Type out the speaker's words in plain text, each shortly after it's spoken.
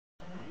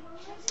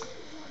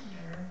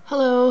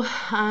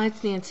Hello,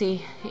 it's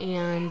Nancy,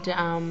 and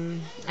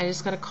I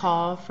just got a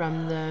call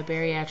from the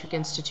Bariatric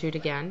Institute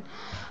again.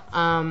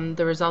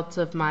 The results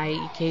of my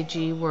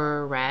EKG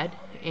were red,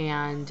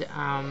 and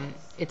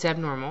it's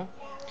abnormal.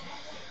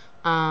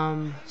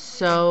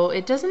 So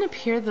it doesn't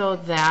appear, though,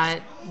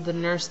 that the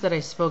nurse that I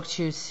spoke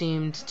to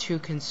seemed too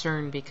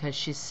concerned, because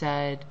she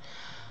said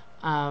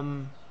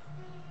that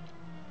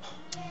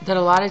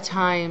a lot of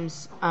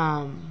times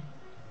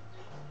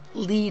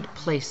lead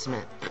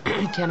placement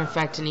can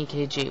affect an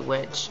EKG,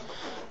 which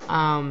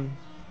I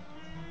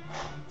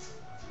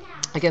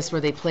guess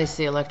where they place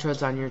the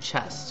electrodes on your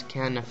chest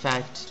can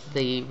affect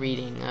the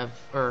reading of,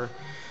 or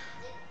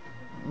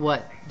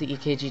what the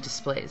EKG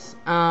displays.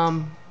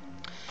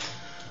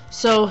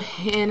 So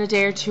in a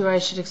day or two I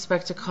should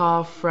expect a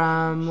call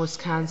from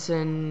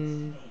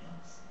Wisconsin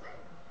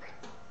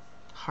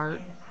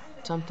heart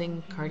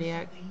something,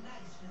 cardiac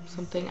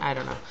something, I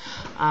don't know.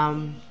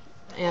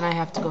 And I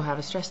have to go have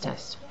a stress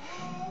test,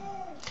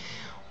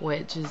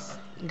 which is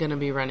gonna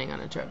be running on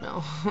a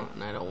treadmill.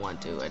 And I don't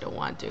want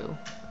to.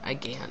 I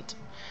can't.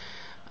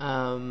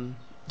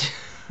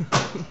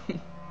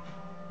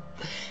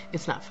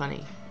 It's not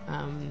funny.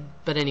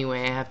 But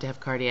anyway, I have to have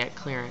cardiac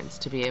clearance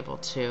to be able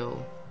to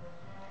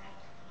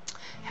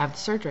have the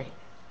surgery.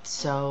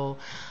 So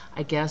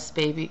I guess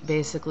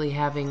basically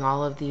having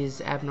all of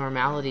these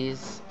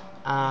abnormalities,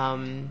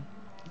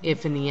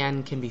 if in the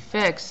end can be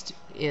fixed,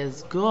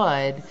 is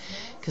good,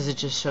 because it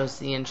just shows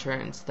the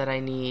insurance that I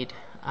need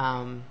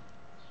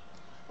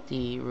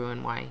the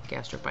Roux-en-Y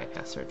gastric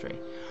bypass surgery.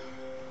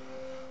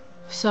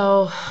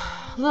 So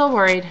a little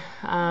worried.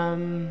 I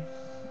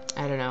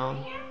don't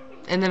know.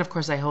 And then of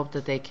course I hope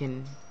that they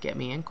can get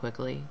me in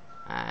quickly.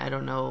 I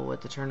don't know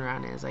what the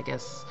turnaround is. I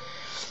guess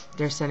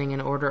they're sending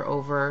an order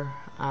over,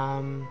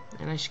 and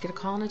I should get a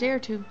call in a day or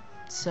two.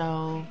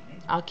 So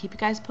I'll keep you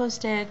guys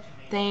posted.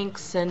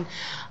 Thanks, and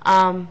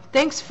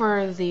thanks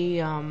for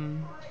the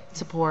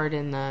support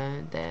and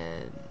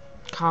the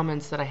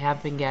comments that I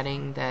have been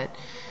getting, that,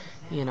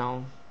 you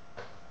know,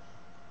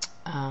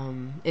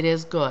 it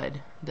is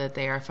good that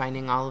they are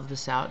finding all of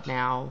this out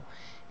now,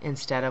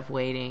 instead of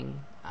waiting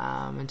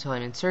until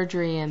I'm in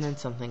surgery and then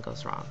something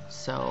goes wrong,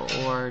 so,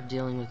 or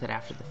dealing with it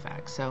after the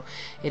fact. So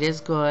it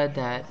is good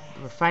that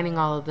we're finding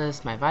all of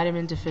this, my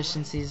vitamin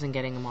deficiencies, and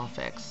getting them all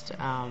fixed.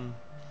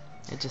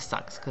 It just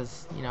sucks,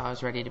 because, you know, I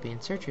was ready to be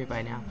in surgery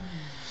by now.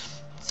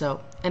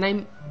 So, and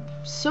I'm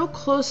so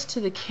close to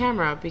the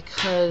camera,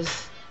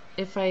 because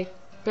if I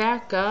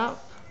back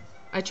up,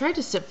 I tried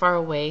to sit far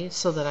away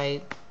so that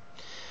I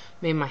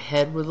made my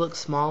head would look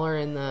smaller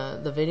in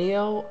the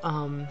video,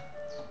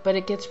 but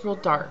it gets real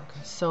dark.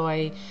 So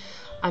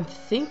I'm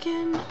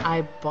thinking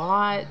I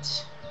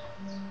bought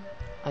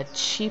a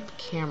cheap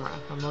camera.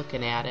 I'm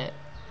looking at it.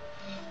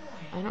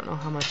 I don't know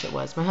how much it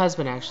was. My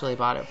husband actually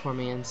bought it for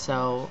me, and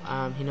so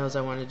he knows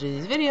I want to do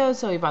these videos,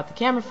 so he bought the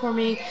camera for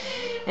me.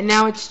 And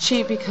now it's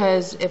cheap,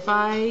 because if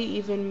I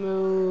even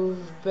move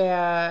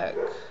back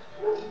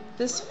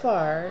this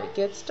far, it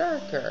gets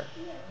darker.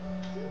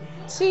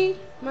 See,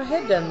 my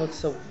head doesn't look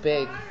so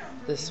big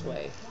this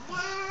way,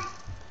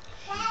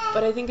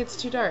 but I think it's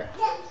too dark.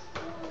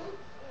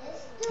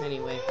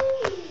 Anyway,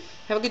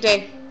 have a good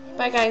day.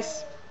 Bye,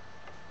 guys.